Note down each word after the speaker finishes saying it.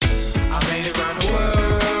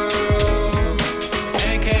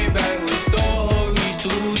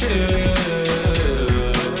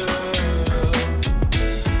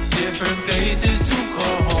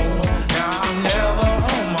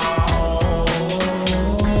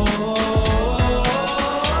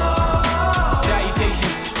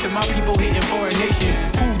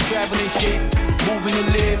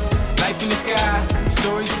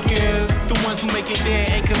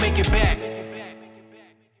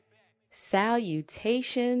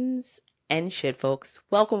Salutations and shit, folks.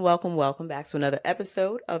 Welcome back to another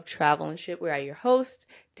episode of Travel and Shit, where I, your host,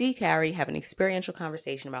 D. Carey, have an experiential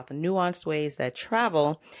conversation about the nuanced ways that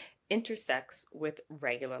travel intersects with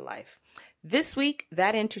regular life. This week,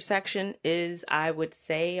 that intersection is, I would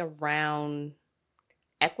say, around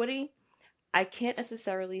equity. I can't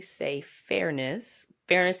necessarily say fairness.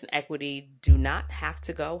 Fairness and equity do not have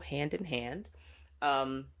to go hand in hand.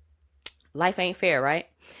 Life ain't fair, right?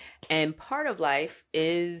 And part of life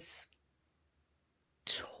is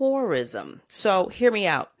tourism. So hear me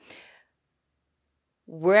out.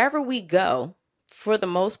 Wherever we go, for the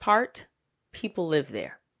most part, people live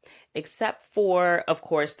there. Except for, of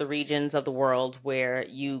course, the regions of the world where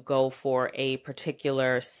you go for a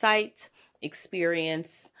particular site,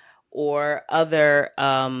 experience, or other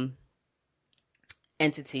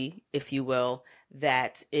entity, if you will,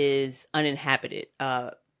 that is uninhabited.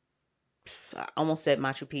 I almost said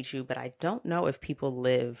Machu Picchu, but I don't know if people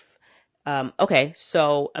live. Okay,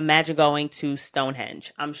 so imagine going to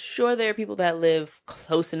Stonehenge. I'm sure there are people that live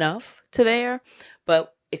close enough to there,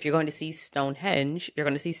 but if you're going to see Stonehenge, you're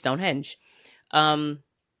going to see Stonehenge. Grand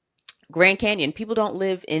Canyon. People don't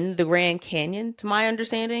live in the Grand Canyon, to my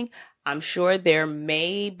understanding. I'm sure there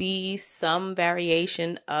may be some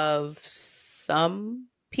variation of some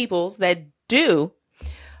peoples that do,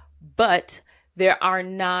 but there are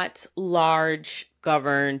not large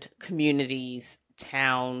governed communities,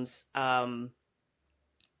 towns, I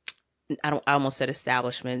almost said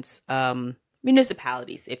establishments,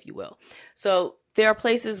 municipalities, if you will. So there are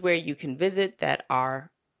places where you can visit that are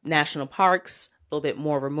national parks, a little bit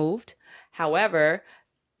more removed. However,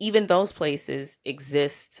 even those places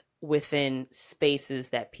exist within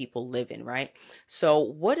spaces that people live in, right? So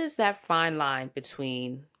what is that fine line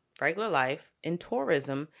between regular life and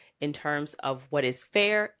tourism in terms of what is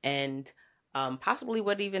fair and possibly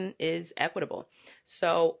what even is equitable?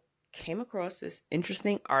 So came across this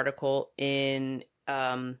interesting article in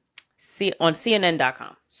on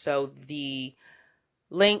CNN.com. So the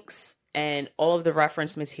links and all of the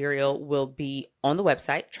reference material will be on the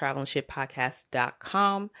website,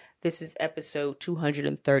 travelandshippodcast.com. This is episode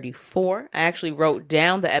 234. I actually wrote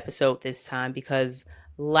down the episode this time because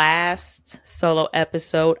last solo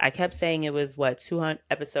episode, I kept saying it was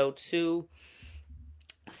episode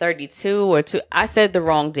 232 or two. I said the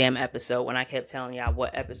wrong damn episode when I kept telling y'all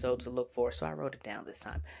what episode to look for. So I wrote it down this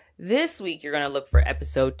time. This week, you're going to look for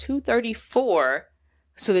episode 234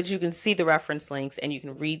 so that you can see the reference links and you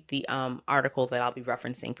can read the article that I'll be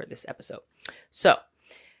referencing for this episode. So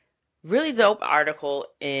really dope article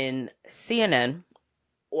in CNN,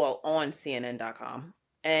 well, on CNN.com.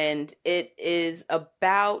 And it is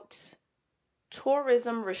about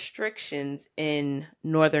tourism restrictions in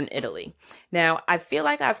northern Italy. Now, I feel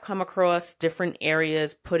like I've come across different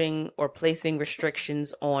areas putting or placing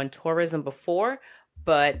restrictions on tourism before,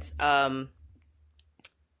 but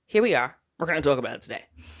here we are. We're going to talk about it today.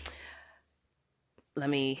 Let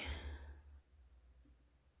me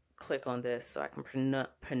click on this so I can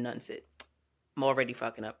pronounce it. I'm already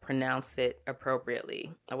fucking up. Pronounce it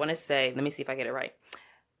appropriately. I want to say, let me see if I get it right.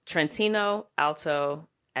 Trentino Alto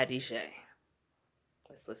Adige.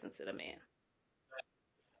 Let's listen to the man.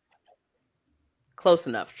 Close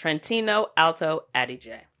enough. Trentino Alto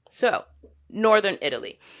Adige. So, northern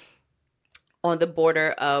Italy. On the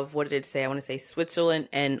border of, what did it say? I want to say Switzerland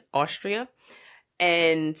and Austria.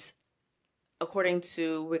 And according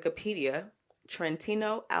to Wikipedia,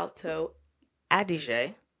 Trentino Alto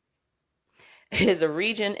Adige is a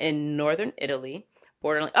region in northern Italy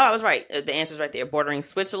bordering, oh, I was right. The answer's right there. Bordering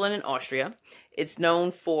Switzerland and Austria. It's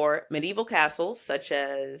known for medieval castles such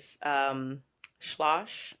as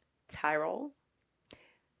Schloss Tyrol.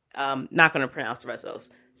 Not going to pronounce the rest of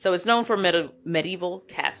those. So it's known for medieval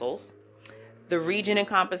castles. The region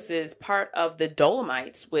encompasses part of the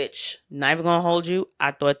Dolomites, which, not even going to hold you,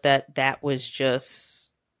 I thought that was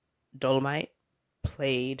just Dolomite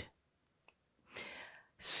played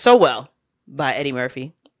so well by Eddie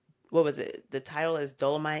Murphy. What was it? The title is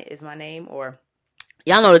Dolomite Is My Name, or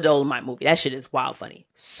y'all know the Dolomite movie. That shit is wild funny.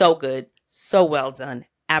 So good. So well done.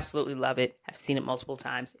 Absolutely love it. I've seen it multiple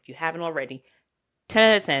times. If you haven't already,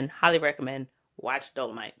 10 out of 10. Highly recommend. Watch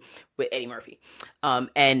Dolomite with Eddie Murphy.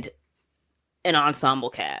 And an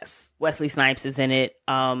ensemble cast. Wesley Snipes is in it.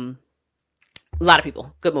 A lot of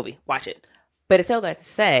people. Good movie. Watch it. But it's all that to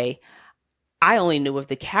say, I only knew of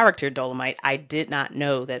the character Dolomite. I did not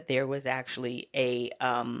know that there was actually a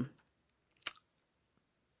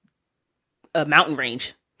mountain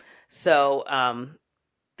range. So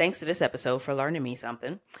thanks to this episode for learning me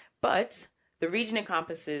something. But the region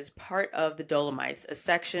encompasses part of the Dolomites, a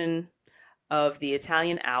section of the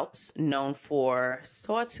Italian Alps, known for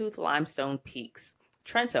sawtooth limestone peaks.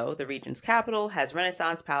 Trento, the region's capital, has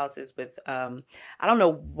Renaissance palaces with, I don't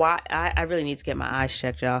know why, I really need to get my eyes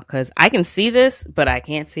checked, y'all, because I can see this, but I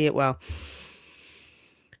can't see it well.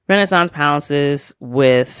 Renaissance palaces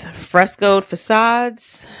with frescoed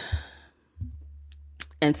facades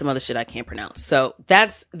and some other shit I can't pronounce. So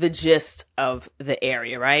that's the gist of the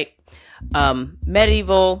area, right?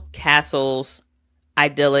 Medieval castles,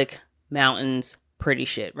 idyllic mountains, pretty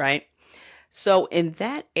shit, right? So in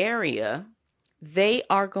that area, they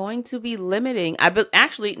are going to be limiting,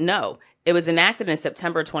 actually, no, it was enacted in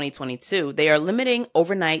September 2022. They are limiting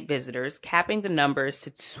overnight visitors, capping the numbers to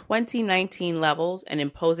 2019 levels and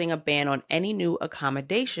imposing a ban on any new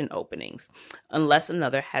accommodation openings unless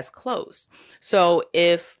another has closed. So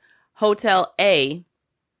if Hotel A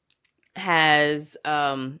has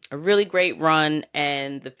a really great run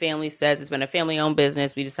and the family says it's been a family-owned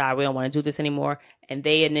business, we decide we don't want to do this anymore, and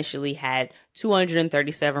they initially had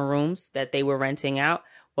 237 rooms that they were renting out,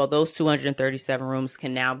 well, those 237 rooms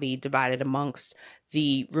can now be divided amongst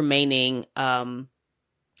the remaining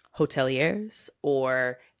hoteliers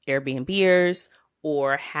or Airbnbers,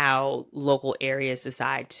 or how local areas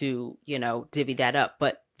decide to, divvy that up.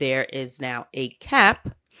 But there is now a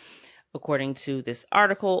cap, according to this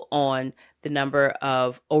article, on the number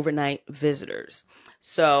of overnight visitors.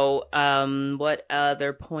 So what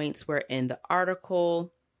other points were in the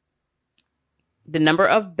article? The number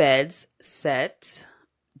of beds set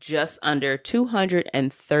just under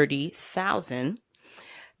 230,000.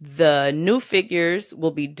 The new figures will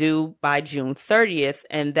be due by June 30th,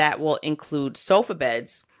 and that will include sofa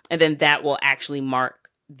beds, and then that will actually mark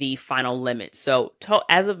the final limit. So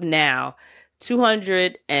as of now,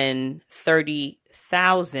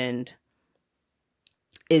 230,000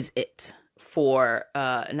 is it for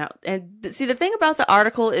now. And see, the thing about the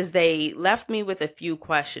article is they left me with a few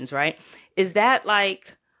questions, right? Is that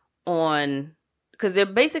like on, because they're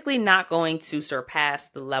basically not going to surpass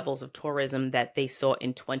the levels of tourism that they saw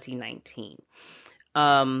in 2019.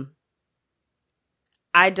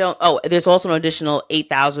 There's also an additional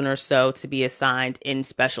 8,000 or so to be assigned in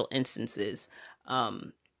special instances.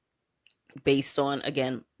 Based on,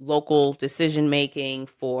 again, local decision making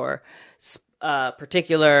for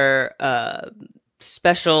particular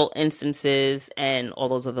special instances and all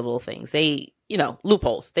those other little things. They,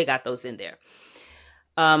 loopholes, they got those in there.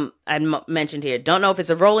 I mentioned here, don't know if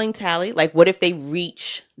it's a rolling tally. Like, what if they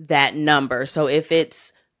reach that number? So if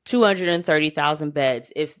it's 230,000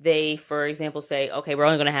 beds, if they, for example, say, okay, we're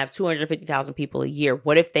only going to have 250,000 people a year.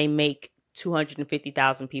 What if they make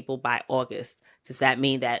 250,000 people by August? Does that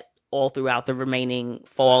mean that all throughout the remaining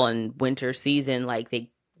fall and winter season, like,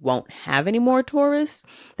 they won't have any more tourists?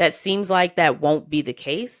 That seems like that won't be the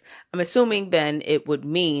case. I'm assuming then it would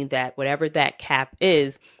mean that whatever that cap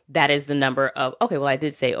is, that is the number of, okay, well, I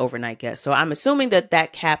did say overnight guests. So I'm assuming that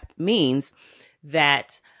that cap means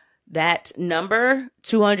that that number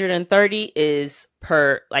 230 is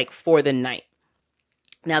per, like, for the night.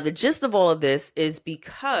 Now, the gist of all of this is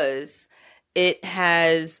because it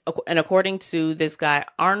has, and according to this guy,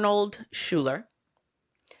 Arnold Schuler,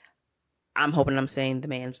 I'm hoping I'm saying the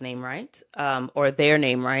man's name right, or their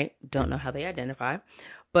name right. Don't know how they identify.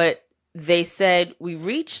 But they said, we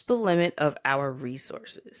reached the limit of our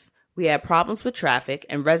resources. We had problems with traffic,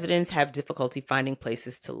 and residents have difficulty finding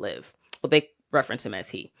places to live. Well, they reference him as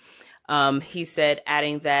he. He said,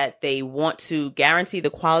 adding that they want to guarantee the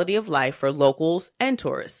quality of life for locals and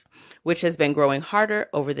tourists, which has been growing harder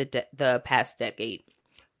over the past decade.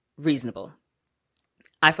 Reasonable.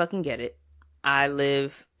 I fucking get it. I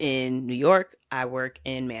live in New York. I work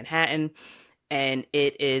in Manhattan, and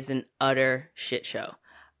it is an utter shit show.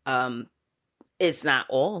 It's not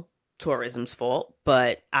all tourism's fault,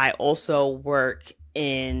 but I also work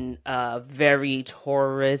in a very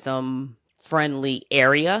tourism friendly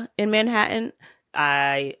area in Manhattan.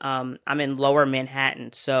 I'm in Lower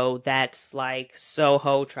Manhattan, so that's like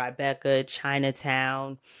Soho, Tribeca,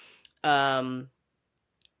 Chinatown, Little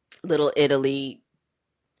Italy.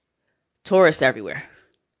 Tourists everywhere,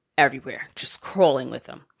 just crawling with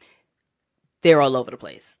them. They're all over the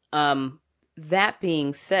place. That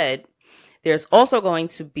being said, there's also going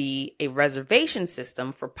to be a reservation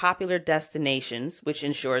system for popular destinations, which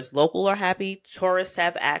ensures local are happy, tourists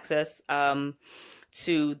have access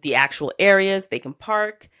to the actual areas. They can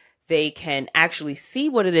park, they can actually see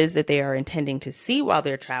what it is that they are intending to see while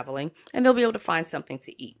they're traveling, and they'll be able to find something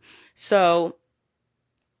to eat. So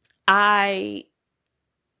I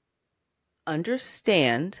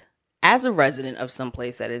understand, as a resident of some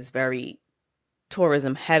place that is very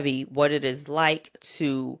tourism heavy, what it is like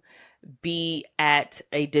to be at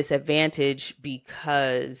a disadvantage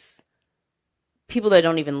because people that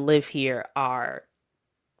don't even live here are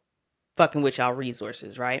fucking with y'all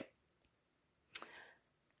resources, right?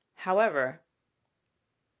 However,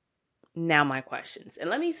 now my questions. And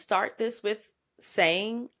let me start this with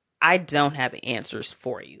saying I don't have answers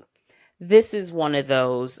for you. This is one of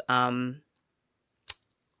those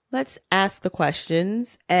let's ask the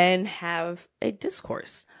questions and have a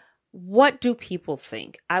discourse. What do people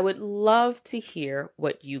think? I would love to hear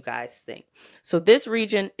what you guys think. So this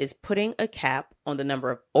region is putting a cap on the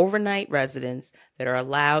number of overnight residents that are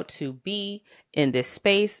allowed to be in this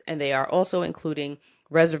space. And they are also including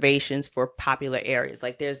reservations for popular areas.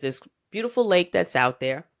 Like there's this beautiful lake that's out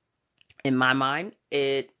there. In my mind,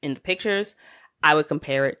 in the pictures, I would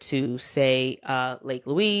compare it to, say, Lake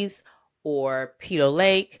Louise or Pedo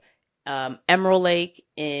Lake, Emerald Lake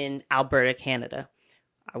in Alberta, Canada.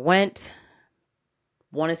 I want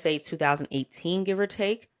to say 2018, give or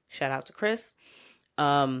take. Shout out to Chris.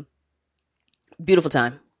 Beautiful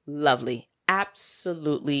time. Lovely.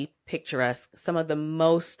 Absolutely picturesque. Some of the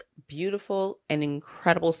most beautiful and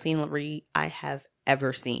incredible scenery I have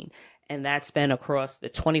ever seen. And that's been across the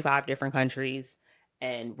 25 different countries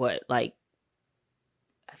and I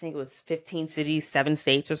think it was 15 cities, 7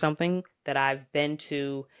 states or something that I've been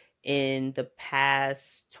to in the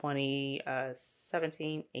past 17,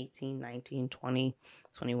 18, 19, 20,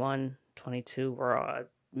 21, 22. We're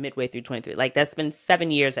midway through 23. Like that's been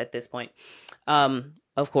 7 years at this point.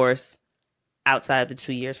 Of course, outside of the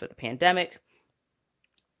 2 years for the pandemic,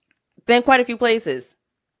 been quite a few places.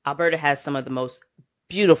 Alberta has some of the most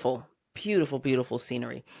beautiful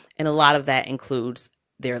scenery. And a lot of that includes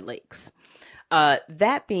their lakes.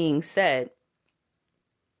 That being said,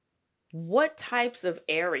 what types of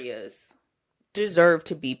areas deserve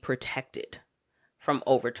to be protected from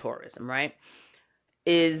over-tourism, right?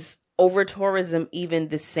 Is over-tourism even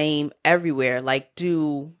the same everywhere? Like,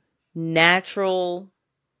 do natural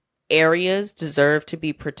areas deserve to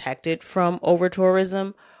be protected from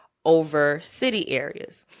over-tourism over city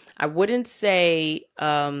areas? I wouldn't say,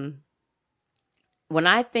 when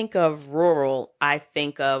I think of rural, I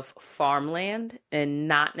think of farmland and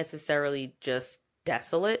not necessarily just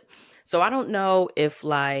desolate. So I don't know if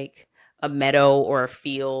like a meadow or a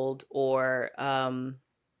field or, a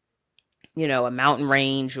mountain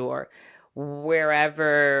range or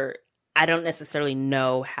wherever, I don't necessarily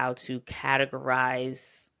know how to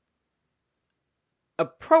categorize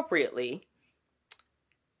appropriately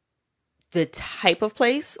the type of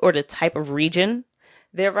place or the type of region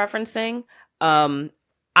they're referencing. I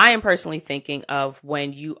am personally thinking of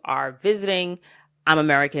when you are visiting. I'm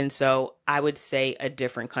American, so I would say a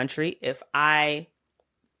different country.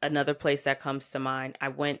 Another place that comes to mind, I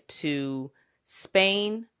went to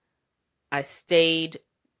Spain. I stayed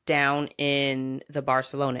down in the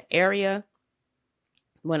Barcelona area,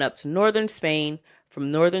 went up to northern Spain.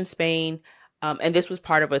 From northern Spain, and this was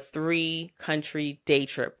part of a 3-country day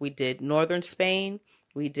trip. We did northern Spain,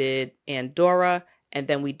 we did Andorra, and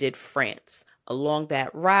then we did France. Along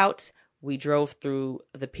that route, we drove through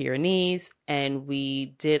the Pyrenees and we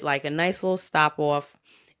did like a nice little stop off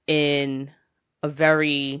in a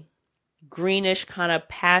very greenish kind of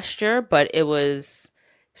pasture, but it was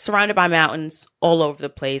surrounded by mountains all over the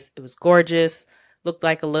place. It was gorgeous. Looked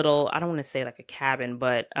like a little, I don't want to say like a cabin,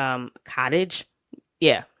 but cottage.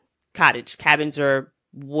 Yeah, cottage. Cabins are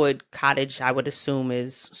wood. Cottage, I would assume,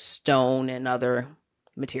 is stone and other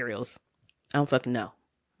materials. I don't fucking know.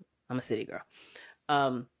 I'm a city girl.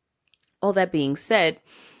 All that being said,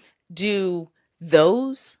 do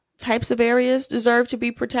those types of areas deserve to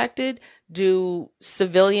be protected? Do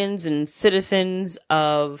civilians and citizens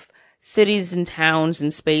of cities and towns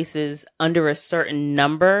and spaces under a certain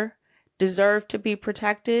number deserve to be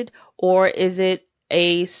protected? Or is it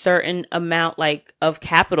a certain amount like of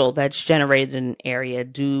capital that's generated in an area?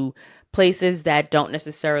 Do places that don't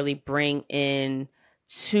necessarily bring in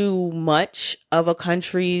too much of a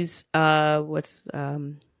country's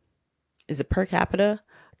is it per capita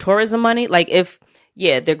tourism money? Like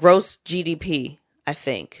their gross GDP, I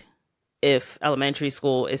think, if elementary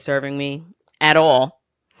school is serving me at all,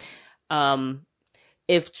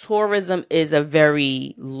 if tourism is a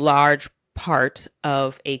very large part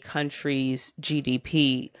of a country's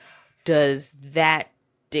GDP, does that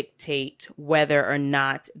dictate whether or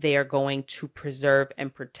not they are going to preserve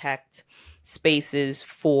and protect spaces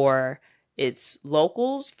for its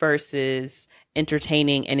locals versus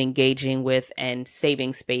entertaining and engaging with and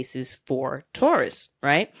saving spaces for tourists,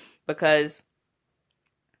 right? Because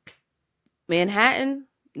Manhattan,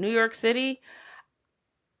 New York City,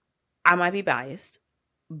 I might be biased,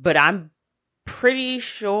 but I'm pretty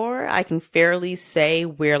sure I can fairly say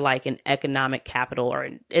we're like an economic capital, or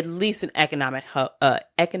at least an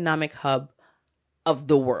economic hub of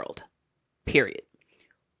the world, period.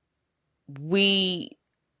 We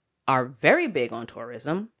are very big on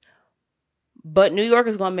tourism, but New York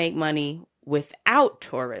is going to make money without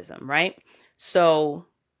tourism, right? So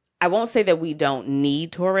I won't say that we don't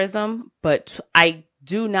need tourism, but I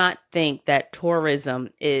do not think that tourism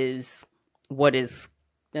is what is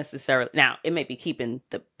necessarily. Now, it may be keeping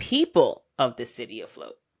the people of the city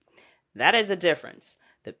afloat. That is a difference.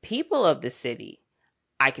 The people of the city,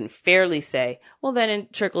 I can fairly say, well, then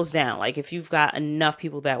it trickles down. Like if you've got enough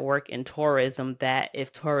people that work in tourism, that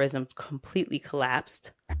if tourism completely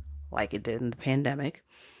collapsed, like it did in the pandemic,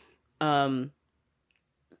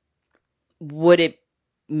 would it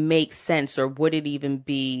make sense, or would it even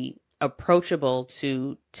be approachable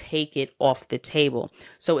to take it off the table?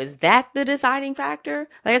 So is that the deciding factor?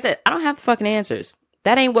 Like I said, I don't have the fucking answers.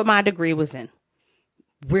 That ain't what my degree was in.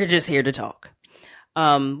 We're just here to talk.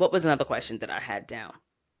 What was another question that I had down?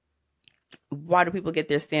 Why do people get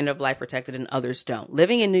their standard of life protected and others don't?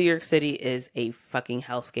 Living in New York City is a fucking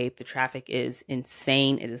hellscape. The traffic is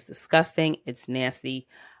insane. It is disgusting. It's nasty.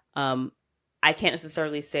 I can't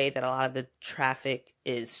necessarily say that a lot of the traffic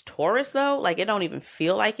is tourists, though. Like, it don't even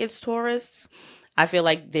feel like it's tourists. I feel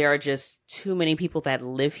like there are just too many people that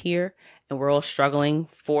live here, and we're all struggling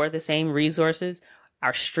for the same resources.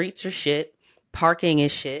 Our streets are shit. Parking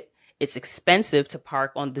is shit. It's expensive to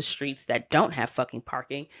park on the streets that don't have fucking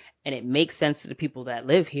parking. And it makes sense to the people that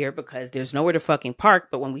live here because there's nowhere to fucking park.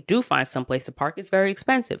 But when we do find someplace to park, it's very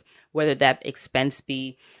expensive. Whether that expense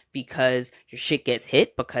be because your shit gets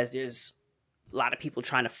hit because there's a lot of people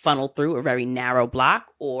trying to funnel through a very narrow block,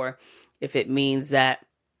 or if it means that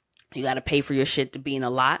you got to pay for your shit to be in a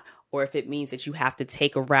lot, or if it means that you have to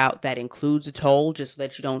take a route that includes a toll just so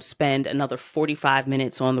that you don't spend another 45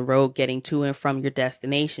 minutes on the road getting to and from your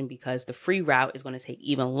destination, because the free route is going to take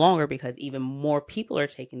even longer because even more people are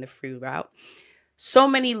taking the free route. So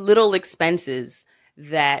many little expenses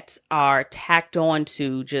that are tacked on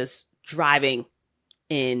to just driving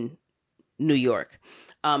in New York.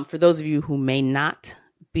 For those of you who may not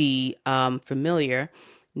be familiar,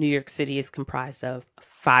 New York City is comprised of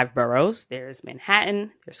 5 boroughs. There's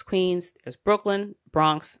Manhattan, there's Queens, there's Brooklyn,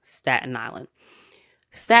 Bronx, Staten Island.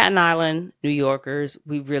 Staten Island, New Yorkers,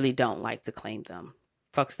 we really don't like to claim them.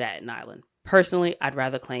 Fuck Staten Island. Personally, I'd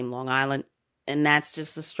rather claim Long Island, and that's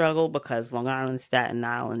just a struggle because Long Island, Staten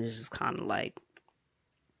Island is just kind of like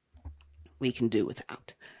we can do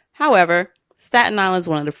without. However, Staten Island is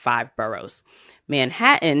one of the 5 boroughs.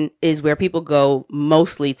 Manhattan is where people go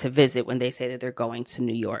mostly to visit when they say that they're going to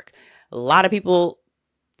New York. A lot of people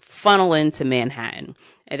funnel into Manhattan.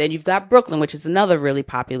 And then you've got Brooklyn, which is another really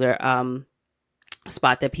popular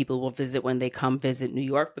spot that people will visit when they come visit New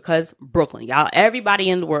York, because Brooklyn, y'all, everybody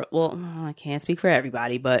in the world, well, I can't speak for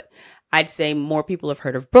everybody, but I'd say more people have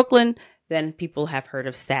heard of Brooklyn than people have heard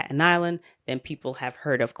of Staten Island, than people have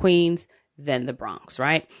heard of Queens, than the Bronx,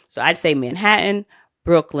 right? So I'd say Manhattan,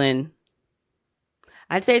 Brooklyn.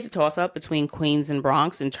 I'd say it's a toss-up between Queens and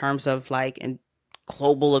Bronx in terms of like in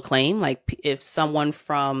global acclaim. Like if someone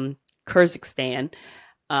from Kyrgyzstan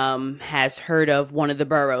has heard of one of the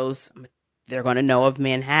boroughs, they're going to know of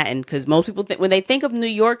Manhattan, because most people think when they think of New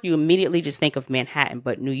York, you immediately just think of Manhattan.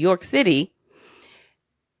 But New York City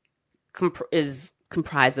is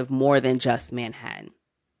comprised of more than just Manhattan.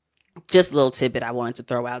 Just a little tidbit I wanted to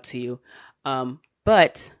throw out to you.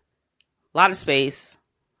 But a lot of space.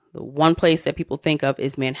 The one place that people think of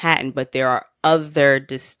is Manhattan, but there are other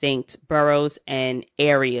distinct boroughs and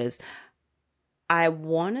areas. I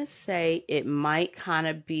want to say it might kind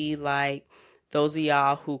of be like those of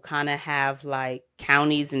y'all who kind of have like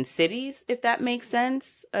counties and cities, if that makes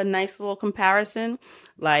sense. A nice little comparison.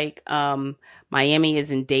 Like Miami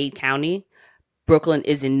is in Dade County. Brooklyn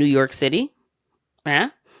is in New York City. Yeah.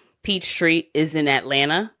 Peachtree is in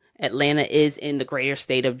Atlanta. Atlanta is in the greater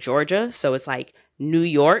state of Georgia. So it's like New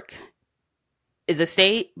York is a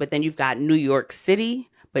state, but then you've got New York City.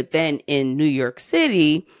 But then in New York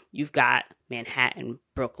City, you've got Manhattan,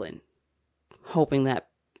 Brooklyn. Hoping that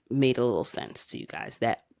made a little sense to you guys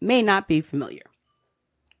that may not be familiar.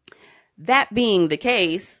 That being the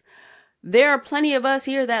case, there are plenty of us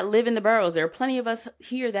here that live in the boroughs. There are plenty of us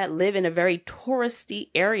here that live in a very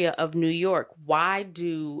touristy area of New York. Why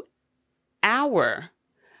do our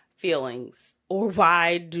feelings, or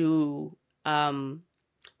why does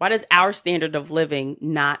our standard of living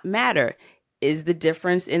not matter? Is the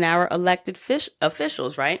difference in our elected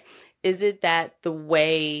officials, right? Is it that the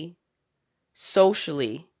way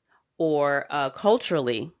socially or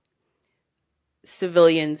culturally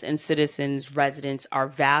civilians and citizens, residents are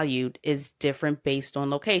valued is different based on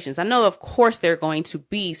locations. I know, of course, there are going to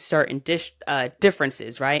be certain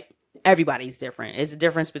differences, right? Everybody's different. It's a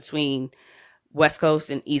difference between West Coast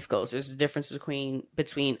and East Coast. There's a difference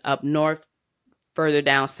between up north, further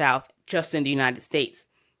down south, just in the United States,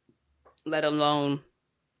 let alone,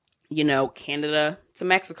 Canada to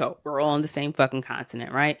Mexico. We're all on the same fucking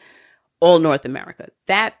continent, right? All North America.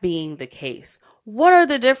 That being the case, what are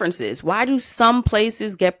the differences? Why do some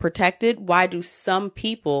places get protected? Why do some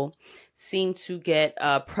people seem to get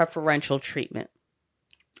preferential treatment?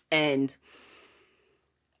 And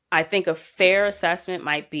I think a fair assessment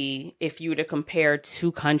might be if you were to compare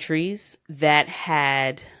two countries that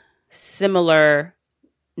had similar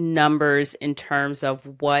numbers in terms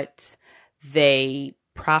of what they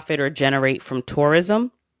profit or generate from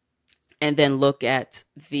tourism, and then look at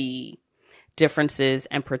the differences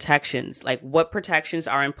and protections, like what protections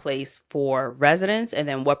are in place for residents and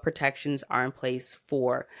then what protections are in place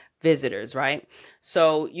for visitors, right?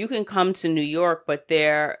 So you can come to New York, but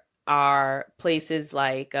there are places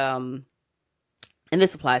like, and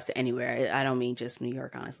this applies to anywhere. I don't mean just New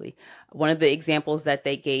York, honestly. One of the examples that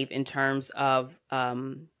they gave in terms of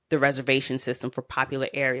the reservation system for popular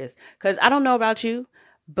areas, because I don't know about you,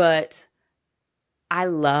 but I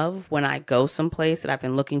love when I go someplace that I've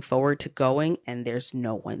been looking forward to going and there's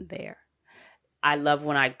no one there. I love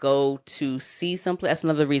when I go to see someplace. That's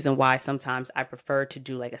another reason why sometimes I prefer to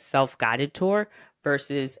do like a self-guided tour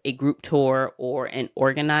versus a group tour or an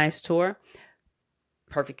organized tour.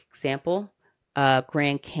 Perfect example,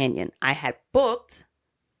 Grand Canyon. I had booked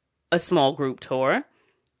a small group tour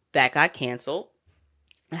that got canceled.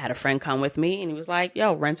 I had a friend come with me and he was like,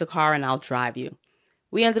 yo, rent a car and I'll drive you.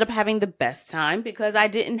 We ended up having the best time because I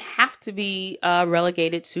didn't have to be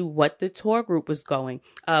relegated to what the tour group was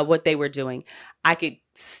what they were doing. I could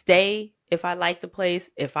stay if I liked the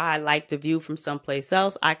place. If I liked the view from someplace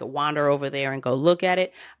else, I could wander over there and go look at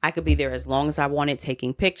it. I could be there as long as I wanted,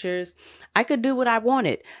 taking pictures. I could do what I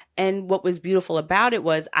wanted. And what was beautiful about it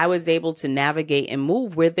was I was able to navigate and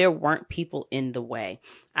move where there weren't people in the way.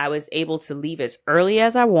 I was able to leave as early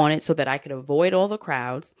as I wanted so that I could avoid all the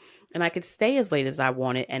crowds, and I could stay as late as I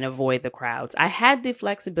wanted and avoid the crowds. I had the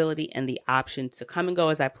flexibility and the option to come and go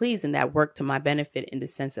as I pleased, and that worked to my benefit in the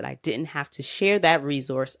sense that I didn't have to share that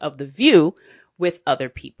resource of the view with other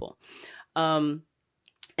people. And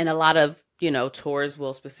a lot of, tours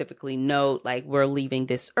will specifically note, like, we're leaving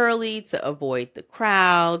this early to avoid the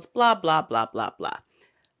crowds, blah, blah, blah, blah, blah.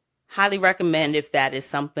 Highly recommend, if that is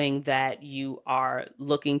something that you are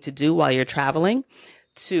looking to do while you're traveling,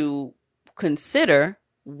 to consider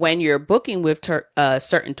when you're booking with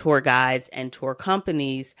certain tour guides and tour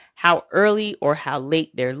companies, how early or how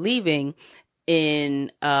late they're leaving in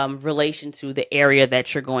relation to the area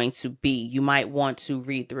that you're going to be. You might want to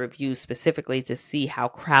read the reviews specifically to see how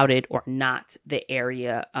crowded or not the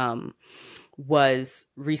area was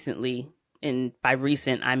recently. And by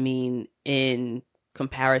recent, I mean in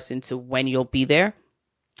comparison to when you'll be there.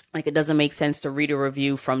 Like, it doesn't make sense to read a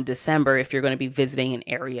review from December if you're going to be visiting an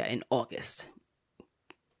area in August.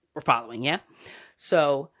 We're following, yeah?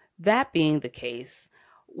 So that being the case,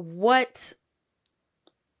 what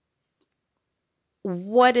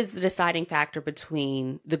is the deciding factor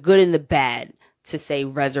between the good and the bad to, say,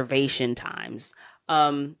 reservation times?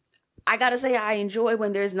 I gotta say, I enjoy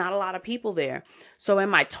when there's not a lot of people there. So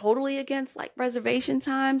am I totally against like reservation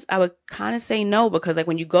times? I would kind of say no, because like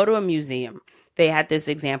when you go to a museum, they had this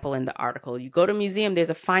example in the article. You go to a museum, there's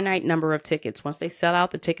a finite number of tickets. Once they sell out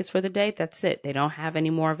the tickets for the day, that's it. They don't have any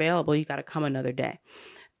more available. You got to come another day.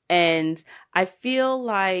 And I feel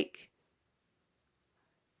like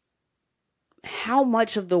how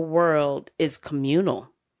much of the world is communal?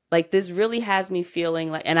 Like, this really has me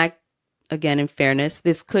feeling like, and I, again, in fairness,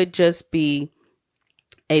 this could just be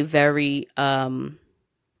a very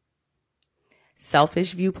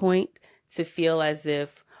selfish viewpoint to feel as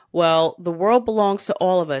if, well, the world belongs to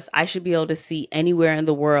all of us. I should be able to see anywhere in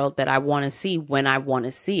the world that I want to see when I want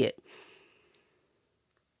to see it.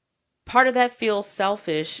 Part of that feels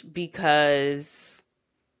selfish because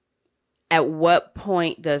at what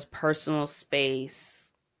point does personal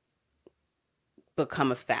space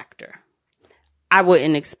become a factor? I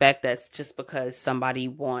wouldn't expect that's just because somebody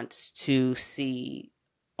wants to see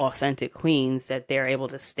authentic queens that they're able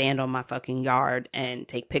to stand on my fucking yard and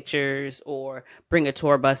take pictures, or bring a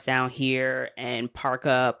tour bus down here and park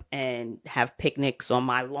up and have picnics on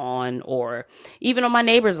my lawn or even on my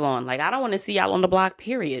neighbor's lawn. Like, I don't want to see y'all on the block,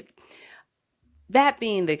 period. That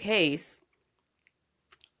being the case,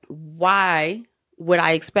 why would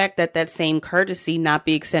I expect that that same courtesy not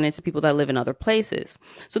be extended to people that live in other places?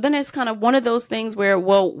 So then it's kind of one of those things where,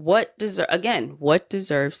 well, what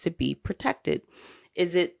deserves to be protected?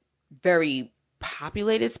 Is it very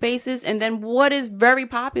populated spaces? And then what is very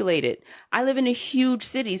populated? I live in a huge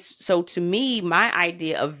city. So to me, my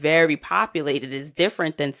idea of very populated is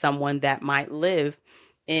different than someone that might live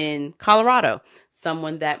in Colorado,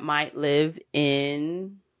 someone that might live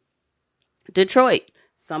in Detroit,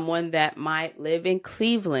 someone that might live in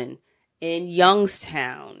Cleveland, in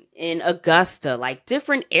Youngstown, in Augusta. Like,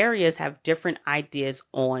 different areas have different ideas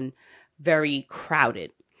on very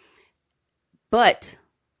crowded. But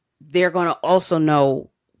they're going to also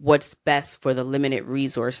know what's best for the limited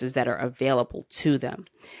resources that are available to them.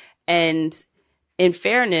 And in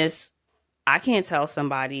fairness, I can't tell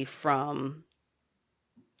somebody from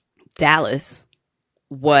Dallas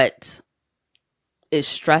what is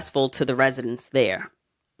stressful to the residents there.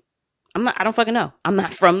 I don't fucking know. I'm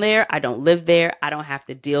not from there. I don't live there. I don't have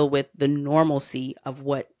to deal with the normalcy of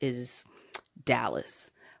what is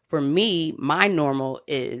Dallas. For me, my normal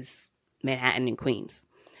is Manhattan and Queens.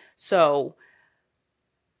 So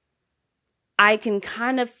I can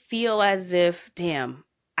kind of feel as if, damn,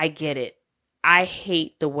 I get it. I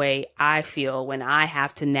hate the way I feel when I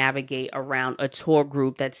have to navigate around a tour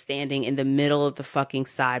group that's standing in the middle of the fucking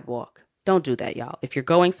sidewalk. Don't do that, y'all. If you're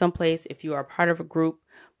going someplace, if you are part of a group,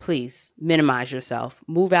 please minimize yourself.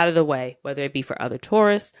 Move out of the way, whether it be for other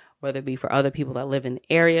tourists, whether it be for other people that live in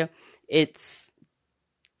the area. It's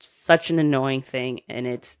such an annoying thing, and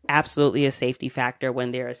it's absolutely a safety factor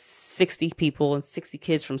when there are 60 people and 60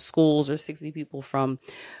 kids from schools or 60 people from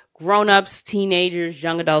grown-ups, teenagers,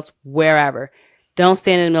 young adults, wherever. Don't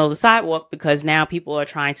stand in the middle of the sidewalk, because now people are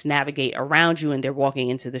trying to navigate around you and they're walking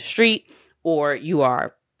into the street, or you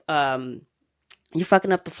are you're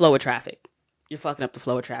fucking up the flow of traffic. You're fucking up the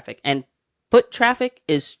flow of traffic, and foot traffic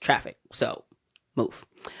is traffic. So move.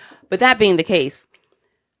 But that being the case,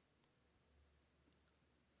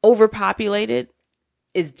 overpopulated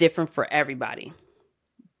is different for everybody.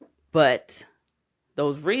 But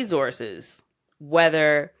those resources,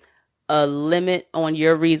 whether a limit on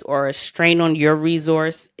your or a strain on your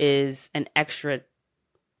resource is an extra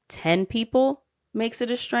 10 people makes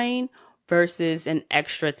it a strain, versus an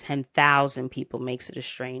extra 10,000 people makes it a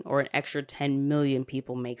strain, or an extra 10 million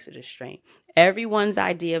people makes it a strain. Everyone's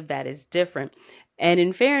idea of that is different. And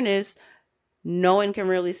in fairness, no one can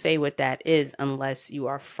really say what that is unless you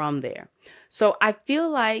are from there. So I feel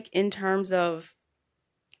like in terms of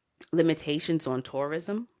limitations on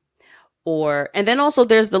tourism, and then also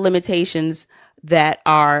there's the limitations that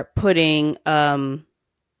are putting or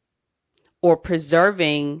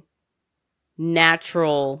preserving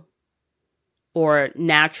natural or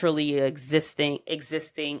naturally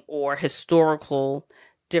existing or historical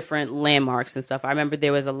different landmarks and stuff. I remember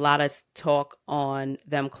there was a lot of talk on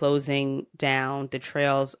them closing down the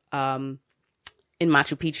trails in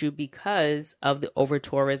Machu Picchu because of the over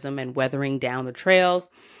tourism and weathering down the trails,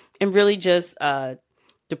 and really just I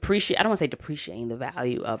don't want to say depreciating the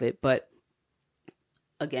value of it, but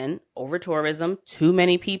again, over tourism, too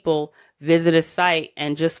many people visit a site,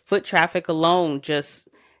 and just foot traffic alone just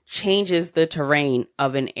changes the terrain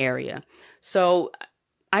of an area. So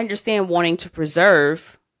I understand wanting to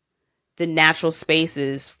preserve the natural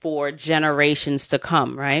spaces for generations to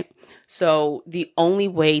come, right? So the only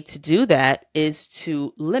way to do that is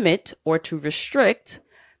to limit or to restrict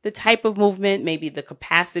the type of movement, maybe the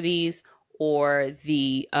capacities or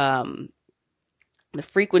the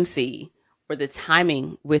frequency or the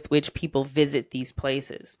timing with which people visit these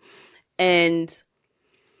places. And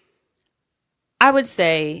I would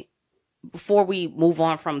say, before we move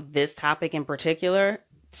on from this topic in particular,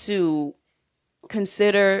 to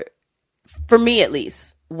consider, for me at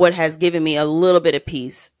least, what has given me a little bit of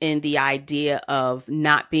peace in the idea of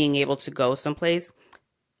not being able to go someplace.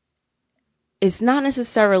 It's not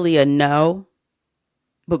necessarily a no,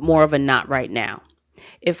 but more of a not right now.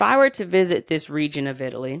 If I were to visit this region of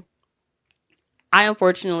Italy, I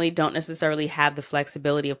unfortunately don't necessarily have the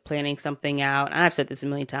flexibility of planning something out. And I've said this a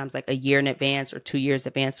million times, like a year in advance or 2 years in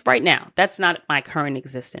advance. Right now, that's not my current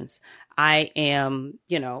existence. I am,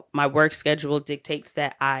 my work schedule dictates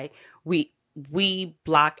that we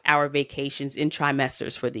block our vacations in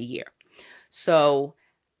trimesters for the year. So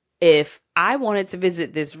if I wanted to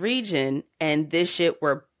visit this region and this shit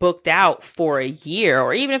were booked out for a year,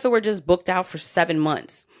 or even if it were just booked out for 7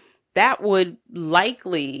 months, that would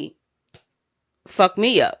likely fuck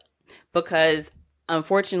me up, because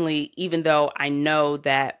unfortunately, even though I know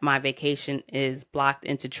that my vacation is blocked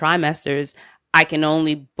into trimesters, I can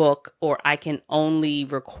only book, or I can only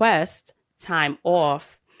request time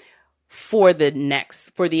off for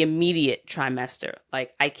the immediate trimester.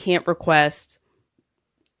 Like, I can't request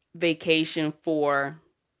vacation for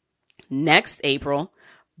next April,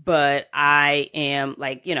 but I am,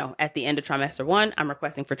 like, at the end of trimester 1, I'm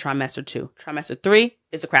requesting for trimester 2. Trimester 3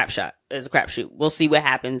 is a crapshoot. We'll see what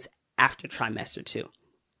happens after trimester 2.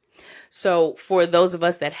 So for those of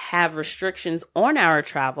us that have restrictions on our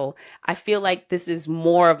travel, I feel like this is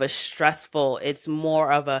more of a stressful, it's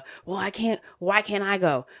more of a, why can't I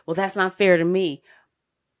go? Well, that's not fair to me.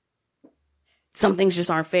 Some things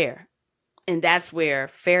just aren't fair. And that's where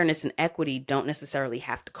fairness and equity don't necessarily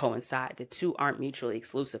have to coincide. The two aren't mutually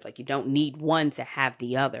exclusive. Like, you don't need one to have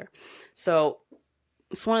the other. So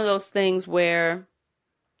it's one of those things where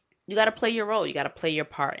you got to play your role. You got to play your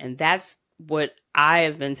part. And that's what I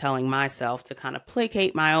have been telling myself to kind of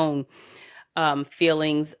placate my own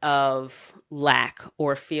feelings of lack,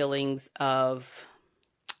 or feelings of,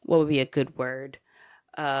 what would be a good word,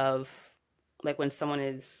 of, like, when someone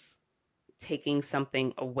is taking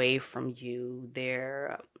something away from you,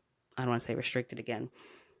 they're, I don't want to say restricted again,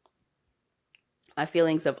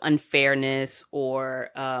 feelings of unfairness, or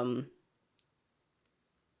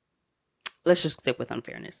let's just stick with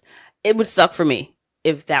unfairness. It would suck for me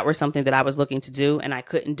if that were something that I was looking to do and I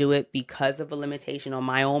couldn't do it because of a limitation on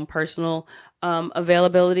my own personal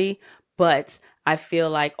availability. But I feel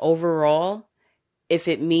like overall, if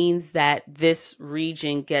it means that this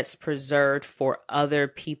region gets preserved for other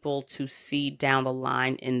people to see down the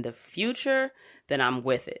line in the future, then I'm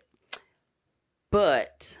with it.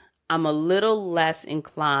 But I'm a little less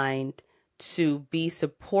inclined to be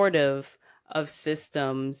supportive of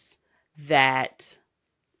systems that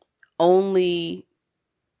only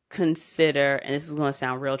consider, and this is going to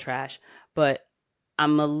sound real trash, but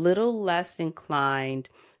I'm a little less inclined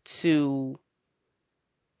to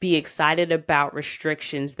be excited about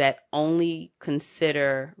restrictions that only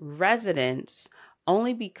consider residents,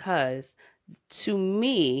 only because, to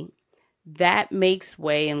me, that makes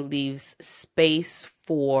way and leaves space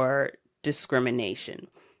for discrimination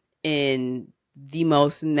in the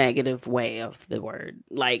most negative way of the word.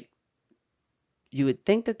 Like, you would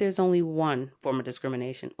think that there's only one form of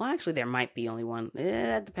discrimination. Well, actually, there might be only one.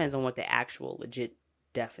 That depends on what the actual legit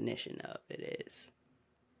definition of it is.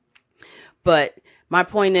 But my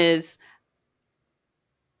point is,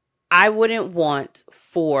 I wouldn't want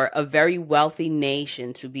for a very wealthy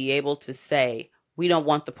nation to be able to say, we don't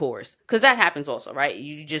want the poors. Because that happens also, right?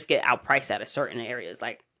 You just get outpriced out of certain areas.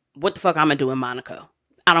 Like, what the fuck I'm going to do in Monaco?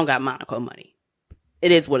 I don't got Monaco money.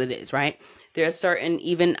 It is what it is, right? There are certain,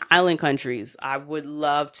 even island countries, I would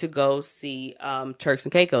love to go see Turks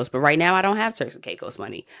and Caicos. But right now, I don't have Turks and Caicos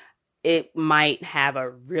money. It might have a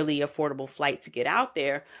really affordable flight to get out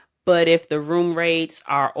there. But if the room rates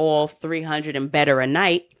are all $300 and better a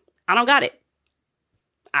night, I don't got it.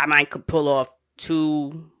 I might could pull off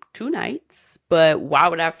two nights, but why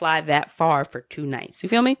would I fly that far for 2 nights? You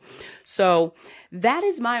feel me? So that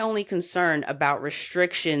is my only concern about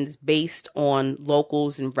restrictions based on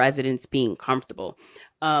locals and residents being comfortable.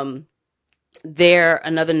 Another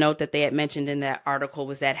note that they had mentioned in that article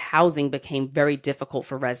was that housing became very difficult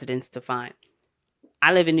for residents to find.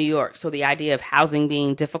 I live in New York, so the idea of housing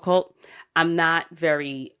being difficult, I'm not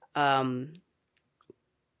very, I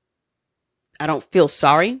don't feel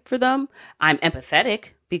sorry for them. I'm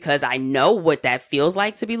empathetic because I know what that feels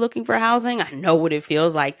like to be looking for housing. I know what it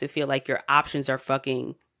feels like to feel like your options are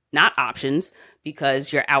fucking not options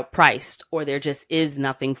because you're outpriced, or there just is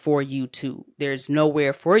nothing for you to, there's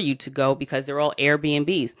nowhere for you to go because they're all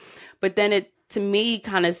Airbnbs. But then it, to me,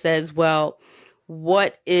 kind of says, well,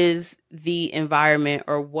 what is the environment,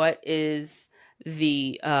 or what is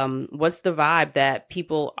the what's the vibe that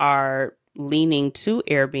people are leaning to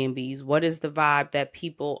Airbnbs? What is the vibe that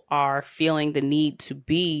people are feeling the need to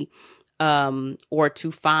be or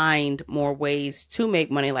to find more ways to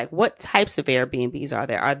make money? Like, what types of Airbnbs are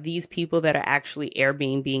there? Are these people that are actually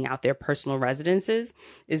Airbnb out their personal residences?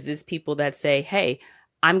 Is this people that say, hey,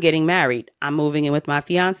 I'm getting married, I'm moving in with my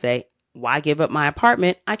fiance, why give up my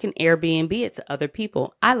apartment? I can Airbnb it to other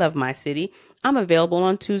people. I love my city. I'm available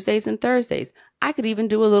on Tuesdays and Thursdays. I could even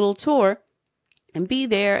do a little tour and be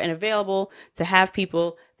there and available to have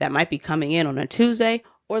people that might be coming in on a Tuesday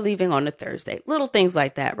or leaving on a Thursday. Little things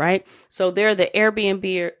like that, right? So they're the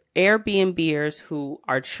Airbnbers who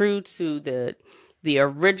are true to the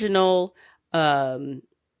original, I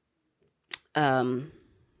don't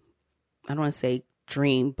want to say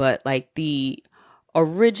dream, but like the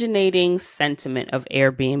originating sentiment of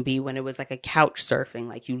Airbnb when it was like a couch surfing.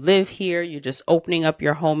 Like, you live here, you're just opening up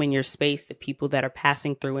your home and your space to people that are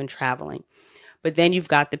passing through and traveling. But then you've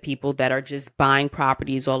got the people that are just buying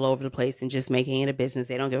properties all over the place and just making it a business.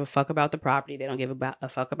 They don't give a fuck about the property. They don't give a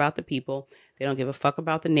fuck about the people. They don't give a fuck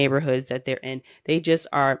about the neighborhoods that they're in. They just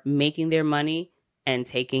are making their money and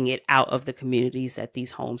taking it out of the communities that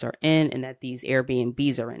these homes are in and that these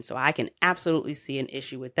Airbnbs are in. So I can absolutely see an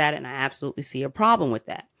issue with that, and I absolutely see a problem with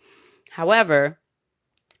that. However,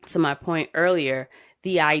 to my point earlier,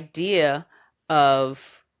 the idea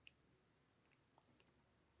of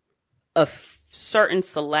a certain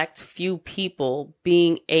select few people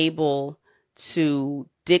being able to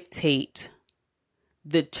dictate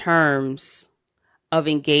the terms of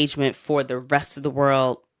engagement for the rest of the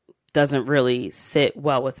world doesn't really sit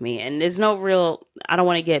well with me. And there's no real, I don't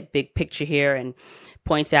want to get big picture here and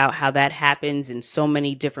point out how that happens in so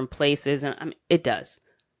many different places. And I mean, it does.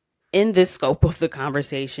 In this scope of the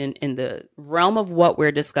conversation, in the realm of what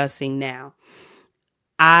we're discussing now,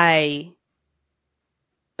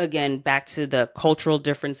 again, back to the cultural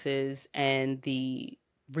differences and the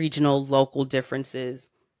regional, local differences,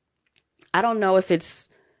 I don't know if it's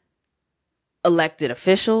elected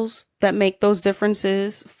officials that make those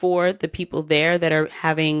differences for the people there that are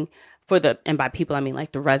having, and by people, I mean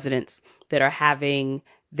like the residents that are having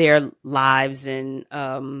their lives and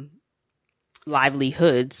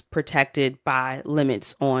livelihoods protected by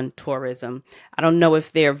limits on tourism. I don't know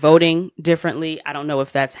if they're voting differently. I don't know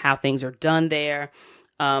if that's how things are done there.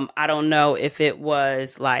 I don't know if it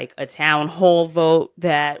was like a town hall vote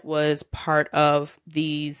that was part of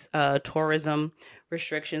these tourism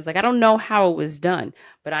restrictions. Like, I don't know how it was done,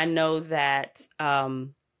 but I know that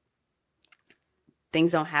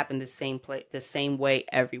things don't happen the same way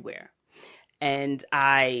everywhere. And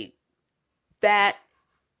that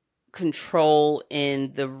control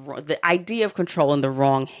in the idea of control in the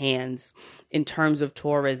wrong hands in terms of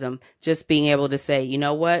tourism, just being able to say, you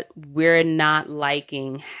know what, we're not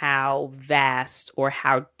liking how vast or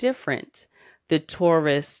how different the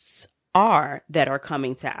tourists are that are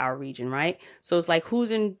coming to our region, right? So it's like,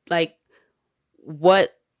 who's in, like,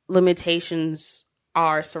 what limitations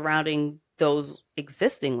are surrounding those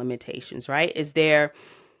existing limitations, right? Is there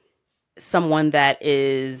someone that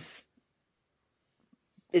is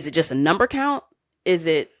it just a number count? Is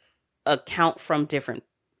it a count from different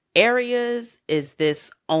areas? Is this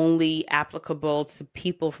only applicable to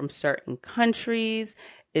people from certain countries?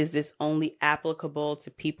 Is this only applicable to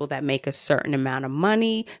people that make a certain amount of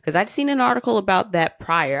money? Because I've seen an article about that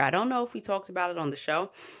prior. I don't know if we talked about it on the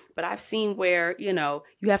show, but I've seen where, you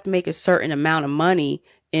have to make a certain amount of money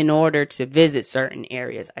in order to visit certain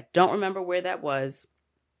areas. I don't remember where that was.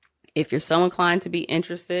 If you're so inclined to be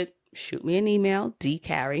interested, shoot me an email,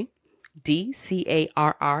 dcarrie,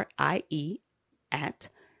 DCARRIE at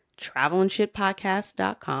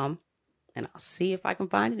travelandshitpodcast.com, and I'll see if I can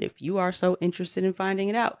find it if you are so interested in finding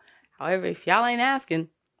it out. However, if y'all ain't asking,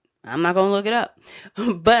 I'm not going to look it up.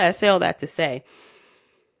 But I say all that to say,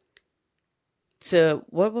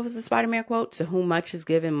 what was the Spider-Man quote? To whom much is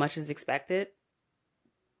given, much is expected.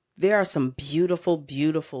 There are some beautiful,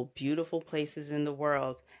 beautiful, beautiful places in the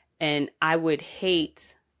world. And I would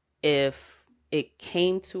hate if it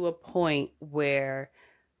came to a point where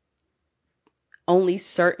only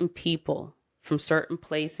certain people from certain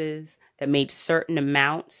places that made certain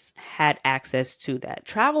amounts had access to that.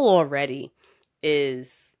 Travel already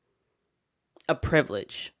is a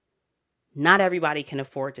privilege. Not everybody can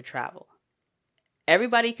afford to travel.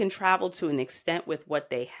 Everybody can travel to an extent with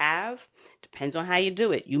what they have. Depends on how you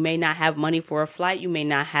do it. You may not have money for a flight. You may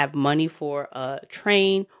not have money for a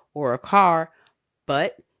train or a car,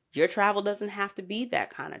 but your travel doesn't have to be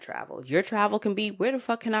that kind of travel. Your travel can be, where the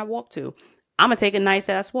fuck can I walk to? I'm going to take a nice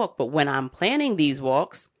ass walk. But when I'm planning these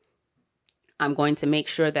walks, I'm going to make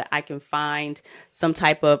sure that I can find some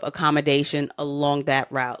type of accommodation along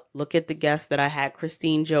that route. Look at the guest that I had,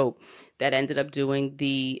 Christine Job, that ended up doing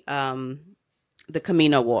the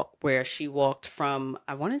Camino walk, where she walked from,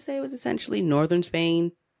 I want to say it was essentially northern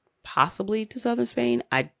Spain, possibly to southern Spain.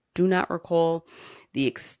 I do not recall the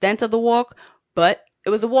extent of the walk, but it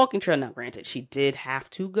was a walking trail. Now, granted, she did have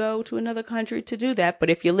to go to another country to do that. But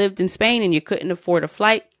if you lived in Spain and you couldn't afford a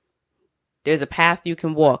flight, there's a path you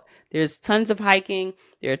can walk. There's tons of hiking.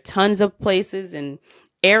 There are tons of places and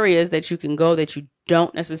areas that you can go that you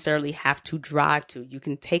don't necessarily have to drive to. You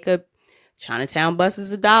can take a Chinatown bus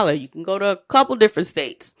is $1. You can go to a couple different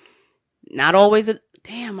states. Not always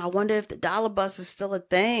damn, I wonder if the dollar bus is still a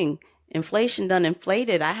thing. Inflation done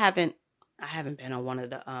inflated. I haven't been on one of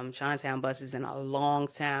the Chinatown buses in a long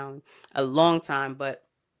time, but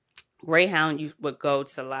Greyhound, you would go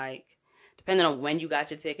to, like, depending on when you got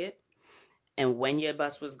your ticket and when your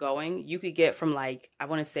bus was going, you could get from like, I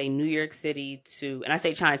want to say New York City to, and I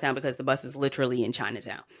say Chinatown because the bus is literally in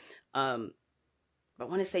Chinatown. But I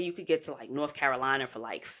want to say you could get to like North Carolina for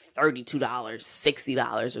like $32,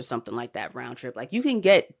 $60 or something like that round trip. Like you can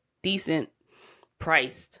get decent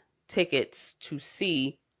priced tickets to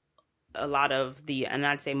see a lot of the, and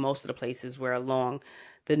I'd say most of the places where along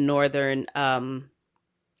the northern, I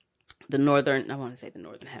want to say the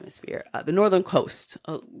northern hemisphere, the northern coast,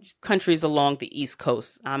 countries along the East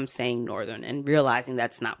Coast. I'm saying northern and realizing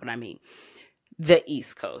that's not what I mean. The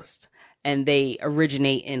East Coast. And they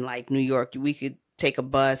originate in like New York. We could take a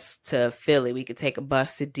bus to Philly. We could take a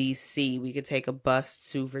bus to DC. We could take a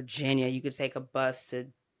bus to Virginia. You could take a bus to,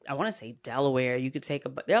 I want to say Delaware. You could take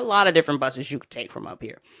there are a lot of different buses you could take from up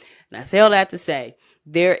here. And I say all that to say,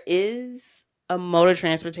 there is a mode of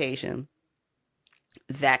transportation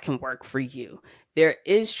that can work for you. There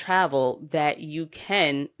is travel that you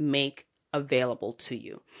can make available to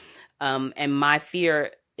you. And my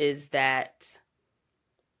fear is that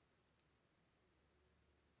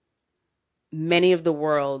many of the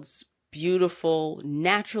world's beautiful,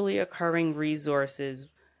 naturally occurring resources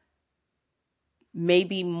may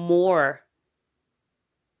be more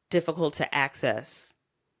difficult to access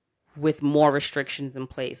with more restrictions in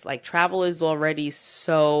place. Like travel is already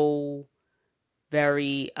so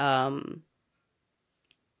very, I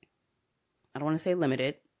don't want to say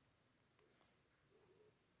limited.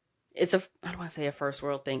 I don't want to say a first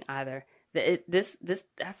world thing either.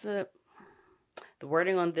 The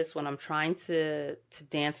wording on this one, I'm trying to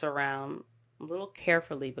dance around a little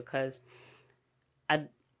carefully because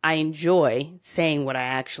I enjoy saying what I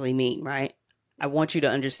actually mean, right? I want you to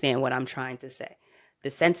understand what I'm trying to say. The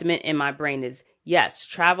sentiment in my brain is, yes,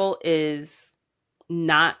 travel is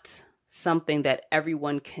not something that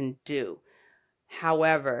everyone can do.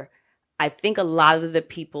 However, I think a lot of the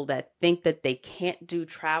people that think that they can't do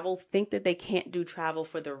travel think that they can't do travel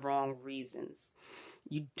for the wrong reasons.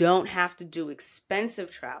 You don't have to do expensive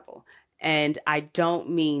travel. And I don't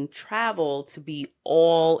mean travel to be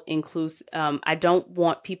all inclusive. I don't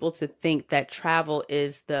want people to think that travel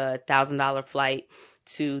is the $1,000 flight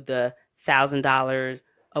to the $1,000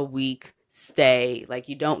 a week stay. Like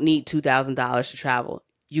you don't need $2,000 to travel.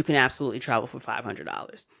 You can absolutely travel for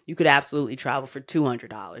 $500. You could absolutely travel for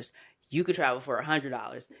 $200. You could travel for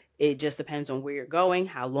 $100. It just depends on where you're going,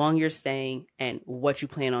 how long you're staying, and what you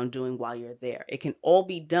plan on doing while you're there. It can all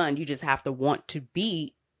be done. You just have to want to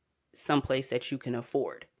be someplace that you can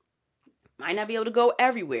afford. Might not be able to go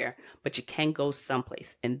everywhere, but you can go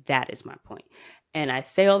someplace. And that is my point. And I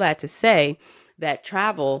say all that to say that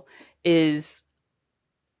travel is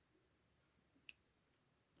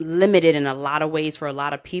limited in a lot of ways for a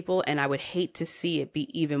lot of people. And I would hate to see it be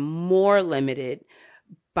even more limited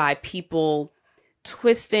by people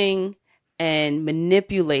twisting and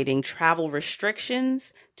manipulating travel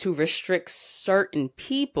restrictions to restrict certain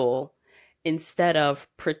people instead of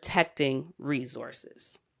protecting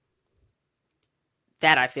resources.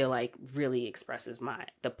 That I feel like really expresses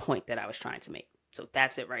the point that I was trying to make. So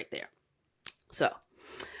that's it right there. So,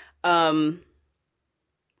 I'm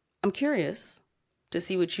curious to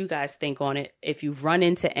see what you guys think on it. If you've run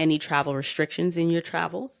into any travel restrictions in your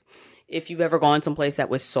travels, if you've ever gone someplace that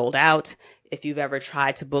was sold out, if you've ever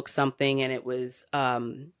tried to book something and it was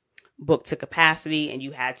booked to capacity and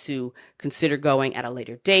you had to consider going at a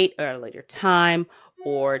later date or a later time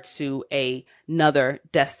or to another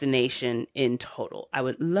destination in total. I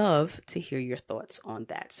would love to hear your thoughts on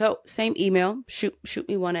that. So same email, shoot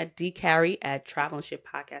me one at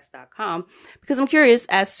dcarry@travelandshippodcast.com because I'm curious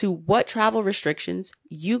as to what travel restrictions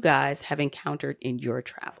you guys have encountered in your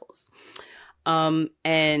travels. And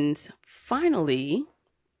finally,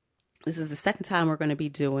 this is the second time we're going to be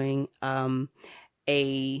doing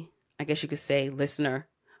I guess you could say listener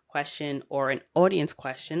question or an audience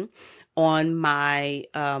question on my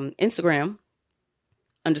Instagram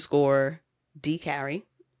 _dcarry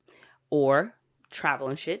or travel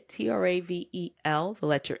and shit, TRAVEL, the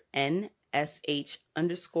letter NSH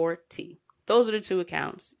 _T. Those are the two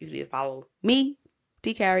accounts. You can either follow me,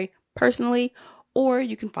 dcarry, personally, or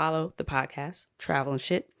you can follow the podcast, Travel and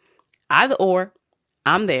Shit. Either or,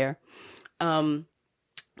 I'm there.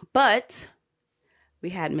 But we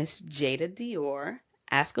had Miss Jada Dior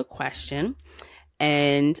ask a question,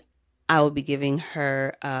 and I will be giving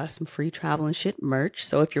her some free Travel and Shit merch.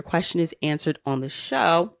 So if your question is answered on the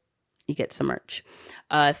show, you get some merch.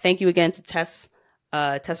 Thank you again to Tessa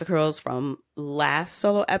Curls from last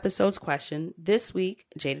solo episode's question. This week,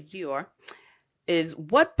 Jada Dior is,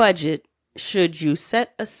 what budget should you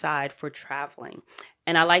set aside for traveling?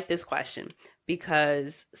 And I like this question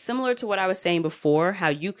because similar to what I was saying before, how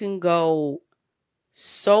you can go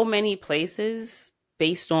so many places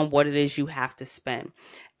based on what it is you have to spend.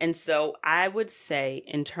 And so I would say,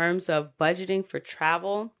 in terms of budgeting for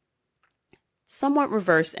travel, somewhat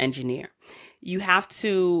reverse engineer. You have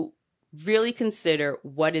to really consider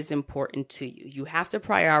what is important to you. You have to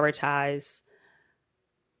prioritize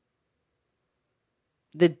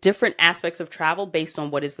the different aspects of travel based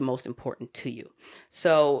on what is the most important to you.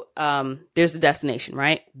 So there's the destination,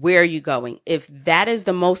 right? Where are you going? If that is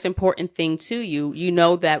the most important thing to you, you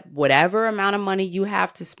know that whatever amount of money you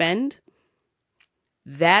have to spend,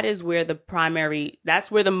 that is where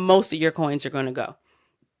that's where the most of your coins are going to go.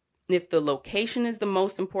 If the location is the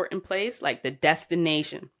most important place, like the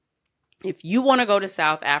destination, if you want to go to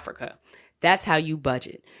South Africa, that's how you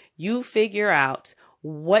budget. You figure out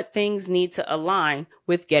what things need to align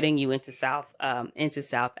with getting you into South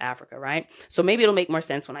Africa, right? So maybe it'll make more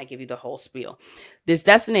sense when I give you the whole spiel. There's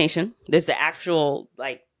destination, there's the actual,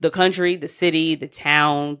 like the country, the city, the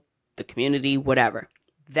town, the community, whatever.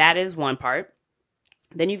 That is one part.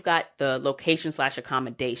 Then you've got the location /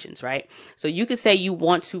 accommodations, right? So you could say you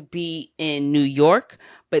want to be in New York,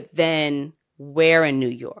 but then where in New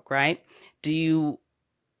York, right? Do you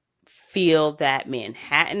feel that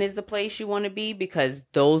Manhattan is the place you want to be because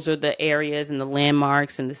those are the areas and the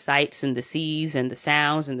landmarks and the sights and the seas and the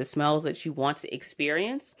sounds and the smells that you want to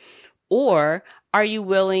experience? Or are you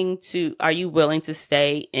willing to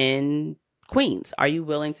stay in Queens? Are you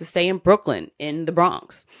willing to stay in Brooklyn, in the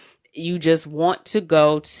Bronx? You just want to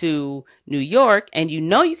go to New York and you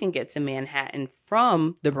know you can get to Manhattan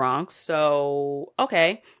from the Bronx. So,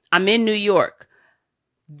 okay, I'm in New York.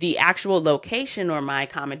 The actual location or my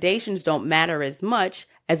accommodations don't matter as much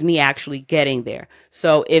as me actually getting there.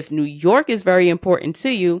 So if New York is very important to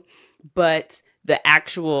you, but the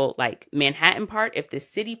actual like Manhattan part, if the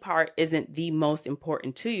city part isn't the most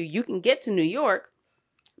important to you, you can get to New York,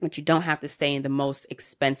 but you don't have to stay in the most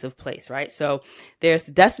expensive place, right? So there's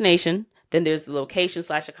the destination, then there's the location /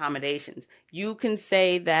 accommodations. You can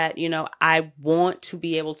say that, I want to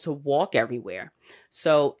be able to walk everywhere.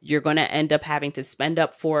 So you're going to end up having to spend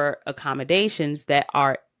up for accommodations that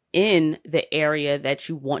are in the area that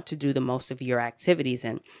you want to do the most of your activities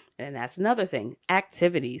in. And that's another thing,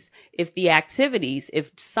 activities. If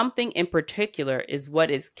something in particular is what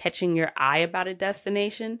is catching your eye about a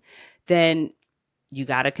destination, then you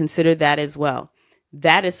got to consider that as well.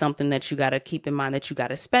 That is something that you got to keep in mind that you got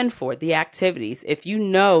to spend for the activities. If you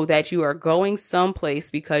know that you are going someplace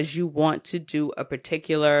because you want to do a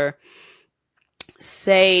particular,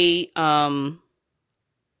 say, a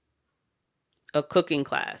cooking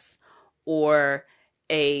class or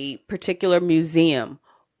a particular museum,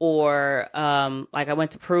 or like I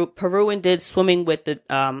went to Peru and did swimming with the,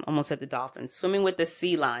 almost said the dolphins, swimming with the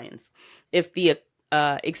sea lions. If the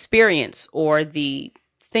experience or the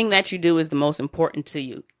thing that you do is the most important to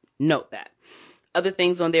you, note that. Other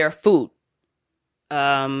things on there are food,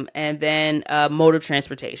 and then mode of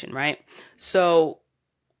transportation, right? So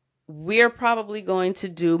we're probably going to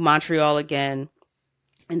do Montreal again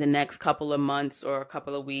in the next couple of months or a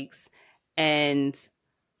couple of weeks. And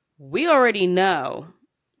we already know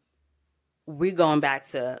we're going back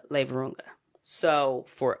to Le Virunga. So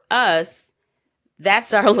for us,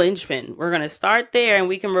 that's our linchpin. We're going to start there and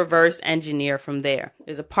we can reverse engineer from there.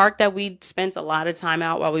 There's a park that we spent a lot of time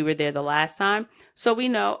out while we were there the last time. So we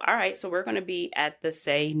know, all right, so we're going to be at the,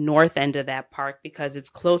 say, north end of that park because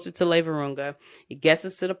it's closer to Le Virunga. It gets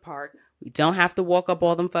us to the park. We don't have to walk up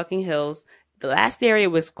all them fucking hills. The last area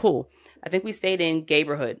was cool. I think we stayed in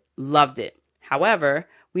Gayborhood. Loved it. However,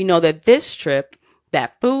 we know that this trip,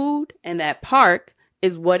 that food and that park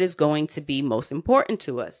is what is going to be most important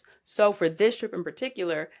to us. So for this trip in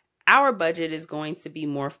particular, our budget is going to be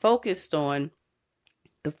more focused on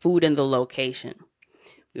the food and the location.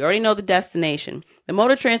 We already know the destination. The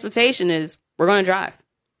mode of transportation is we're going to drive.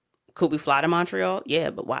 Could we fly to Montreal?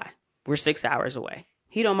 Yeah, but why? We're 6 hours away.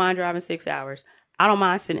 He don't mind driving 6 hours. I don't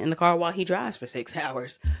mind sitting in the car while he drives for 6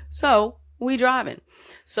 hours. So we driving.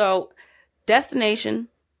 So destination,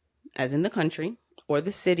 as in the country or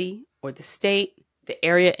the city or the state, the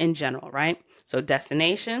area in general, right? So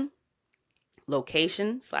destination,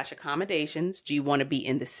 location / accommodations. Do you want to be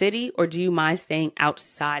in the city or do you mind staying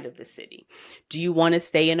outside of the city? Do you want to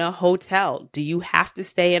stay in a hotel? Do you have to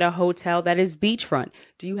stay at a hotel that is beachfront?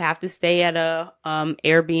 Do you have to stay at a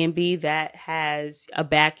Airbnb that has a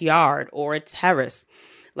backyard or a terrace?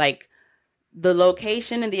 Like the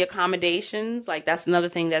location and the accommodations, like that's another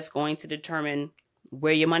thing that's going to determine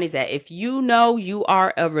where your money's at. If you know you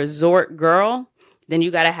are a resort girl, then you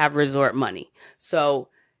got to have resort money. So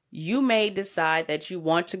You may decide that you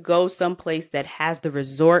want to go someplace that has the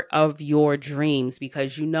resort of your dreams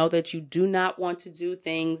because you know that you do not want to do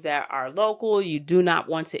things that are local. You do not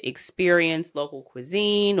want to experience local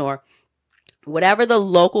cuisine or whatever the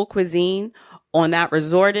local cuisine on that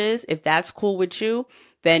resort is. If that's cool with you,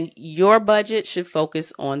 then your budget should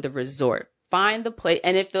focus on the resort. Find the place.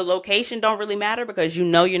 And if the location don't really matter because you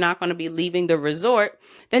know you're not going to be leaving the resort,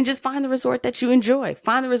 then just find the resort that you enjoy.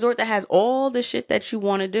 Find the resort that has all the shit that you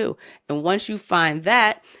want to do. And once you find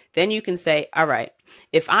that, then you can say, all right,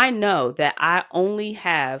 if I know that I only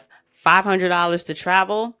have $500 to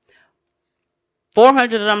travel, $400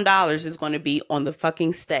 of them dollars is going to be on the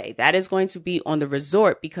fucking stay. That is going to be on the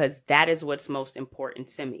resort because that is what's most important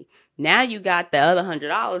to me. Now you got the other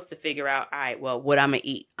 $100 to figure out, all right, well, what I'm going to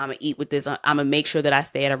eat. I'm going to eat with this. I'm going to make sure that I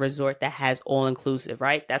stay at a resort that has all inclusive,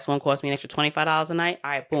 right? That's going to cost me an extra $25 a night.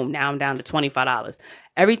 All right, boom. Now I'm down to $25.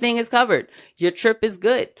 Everything is covered. Your trip is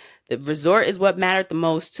good. The resort is what mattered the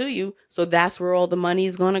most to you. So that's where all the money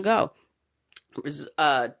is going to go.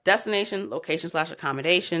 Destination, location /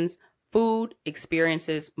 accommodations, food,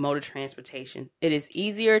 experiences, mode of transportation. It is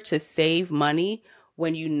easier to save money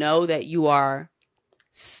when you know that you are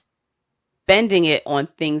spending it on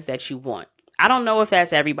things that you want. I don't know if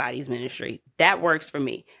that's everybody's ministry. That works for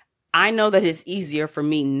me. I know that it's easier for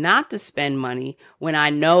me not to spend money when I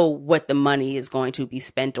know what the money is going to be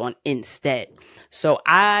spent on instead. So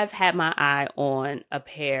I've had my eye on a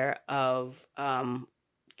pair of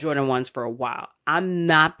Jordan 1s for a while. I'm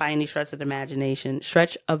not by any stretch of the imagination a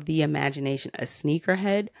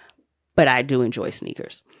sneakerhead, but I do enjoy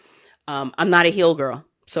sneakers. I'm not a heel girl,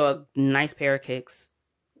 so a nice pair of kicks,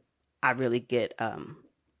 I really get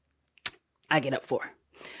I get up for.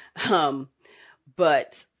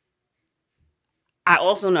 But I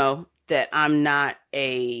also know that I'm not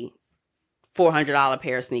a $400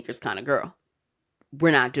 pair of sneakers kind of girl.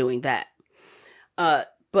 We're not doing that.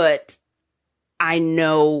 But I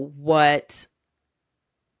know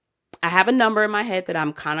I have a number in my head that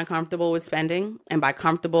I'm kind of comfortable with spending. And by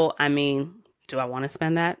comfortable, I mean, do I want to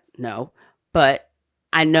spend that? No. But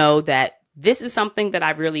I know that this is something that I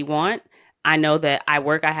really want. I know that I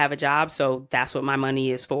have a job. So that's what my money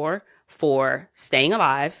is for staying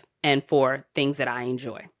alive and for things that I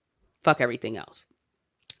enjoy. Fuck everything else.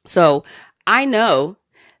 So I know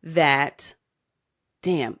that,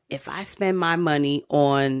 damn, if I spend my money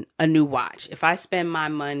on a new watch, if I spend my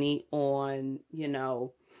money on,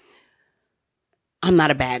 I'm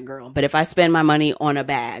not a bag girl, but if I spend my money on a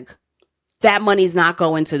bag, that money's not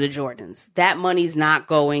going to the Jordans. That money's not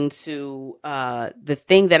going to the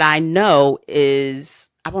thing that I know is,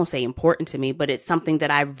 I won't say important to me, but it's something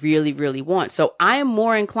that I really, really want. So I am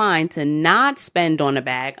more inclined to not spend on a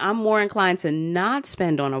bag. I'm more inclined to not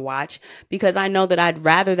spend on a watch because I know that I'd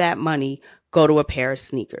rather that money go to a pair of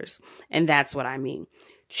sneakers. And that's what I mean.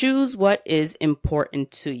 Choose what is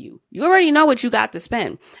important to you. You already know what you got to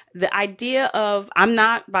spend. The idea of, I'm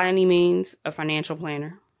not by any means a financial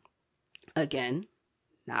planner. Again,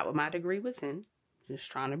 not what my degree was in.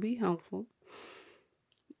 Just trying to be helpful.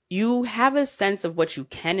 You have a sense of what you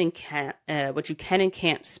can and can't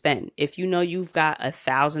spend. If you know you've got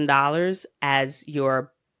 $1,000 as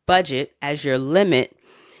your budget, as your limit,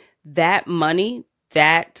 that money,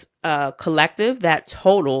 that collective, that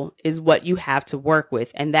total is what you have to work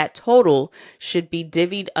with. And that total should be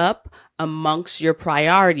divvied up amongst your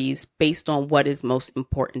priorities based on what is most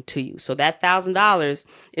important to you. So that $1,000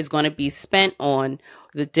 is going to be spent on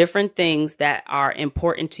the different things that are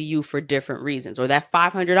important to you for different reasons. Or that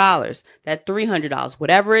 $500, that $300,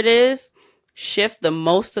 whatever it is, shift the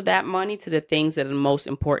most of that money to the things that are most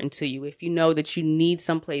important to you. If you know that you need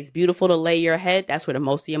someplace beautiful to lay your head, that's where the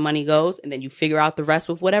most of your money goes. And then you figure out the rest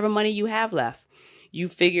with whatever money you have left. You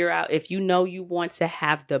figure out if you know you want to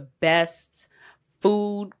have the best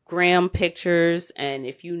food gram pictures, and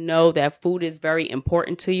if you know that food is very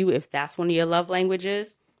important to you, if that's one of your love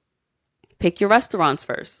languages, pick your restaurants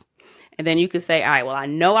first. And then you can say, all right, well, I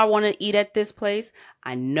know I want to eat at this place.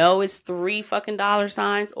 I know it's $3 fucking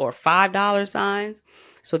signs or $5 signs.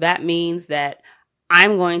 So that means that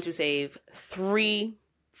I'm going to save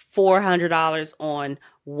 $400 on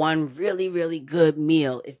one really, really good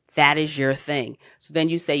meal if that is your thing. So then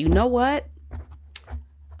you say, you know what?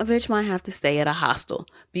 A bitch might have to stay at a hostel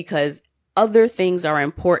because other things are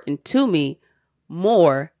important to me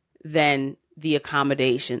more than the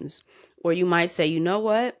accommodations. Or you might say, you know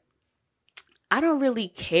what? I don't really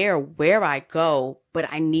care where I go,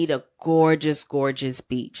 but I need a gorgeous, gorgeous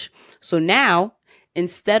beach. So now,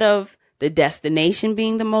 instead of the destination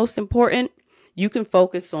being the most important, you can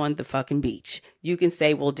focus on the fucking beach. You can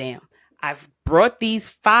say, well, damn, I've brought these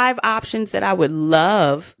 5 options that I would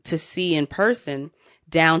love to see in person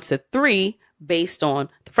down to 3 based on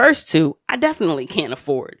the first 2 I definitely can't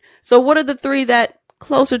afford. So what are the 3 that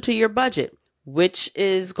closer to your budget? Which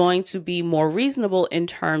is going to be more reasonable in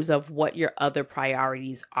terms of what your other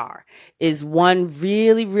priorities are? Is one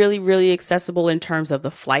really, really, really accessible in terms of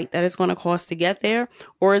the flight that it's going to cost to get there?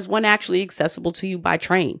 Or is one actually accessible to you by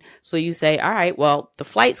train? So you say, all right, well, the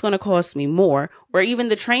flight's going to cost me more, or even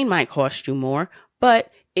the train might cost you more,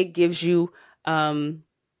 but it gives you,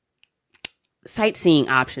 sightseeing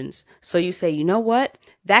options. So you say, you know what?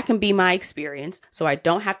 That can be my experience. So I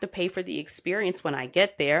don't have to pay for the experience when I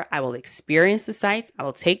get there. I will experience the sights. I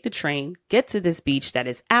will take the train, get to this beach that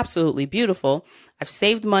is absolutely beautiful. I've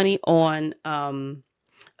saved money on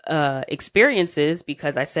experiences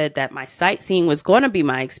because I said that my sightseeing was going to be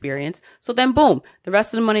my experience. So then boom, the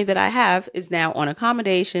rest of the money that I have is now on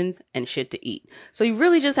accommodations and shit to eat. So you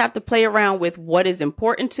really just have to play around with what is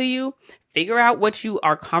important to you, figure out what you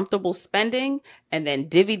are comfortable spending, and then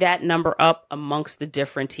divvy that number up amongst the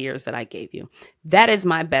different tiers that I gave you. That is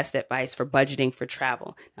my best advice for budgeting for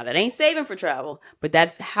travel. Now that ain't saving for travel, but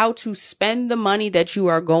that's how to spend the money that you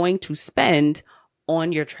are going to spend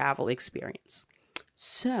on your travel experience.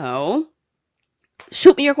 So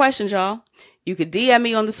shoot me your questions, y'all. You could DM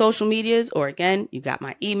me on the social medias, or again, you got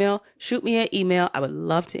my email. Shoot me an email. I would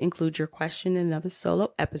love to include your question in another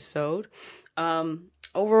solo episode.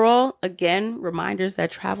 Overall, again, reminders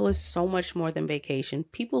that travel is so much more than vacation.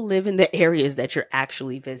 People live in the areas that you're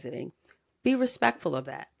actually visiting. Be respectful of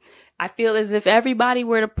that. I feel as if everybody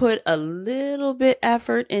were to put a little bit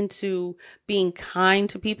effort into being kind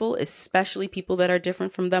to people, especially people that are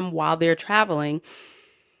different from them while they're traveling.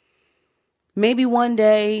 Maybe one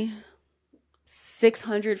day,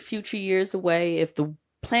 600 future years away, if the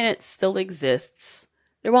planet still exists,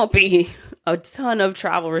 there won't be a ton of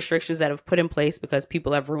travel restrictions that have put in place because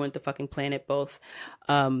people have ruined the fucking planet, both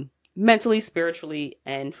mentally, spiritually,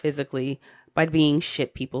 and physically, by being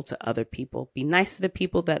shit people to other people. Be nice to the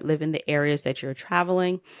people that live in the areas that you're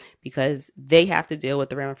traveling because they have to deal with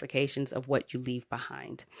the ramifications of what you leave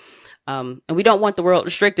behind. And we don't want the world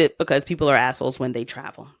restricted because people are assholes when they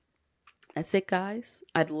travel. That's it, guys.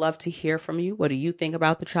 I'd love to hear from you. What do you think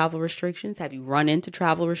about the travel restrictions? Have you run into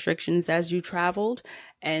travel restrictions as you traveled?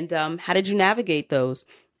 And how did you navigate those?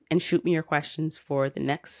 And shoot me your questions for the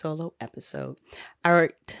next solo episode. All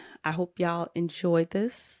right. I hope y'all enjoyed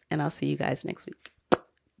this, and I'll see you guys next week.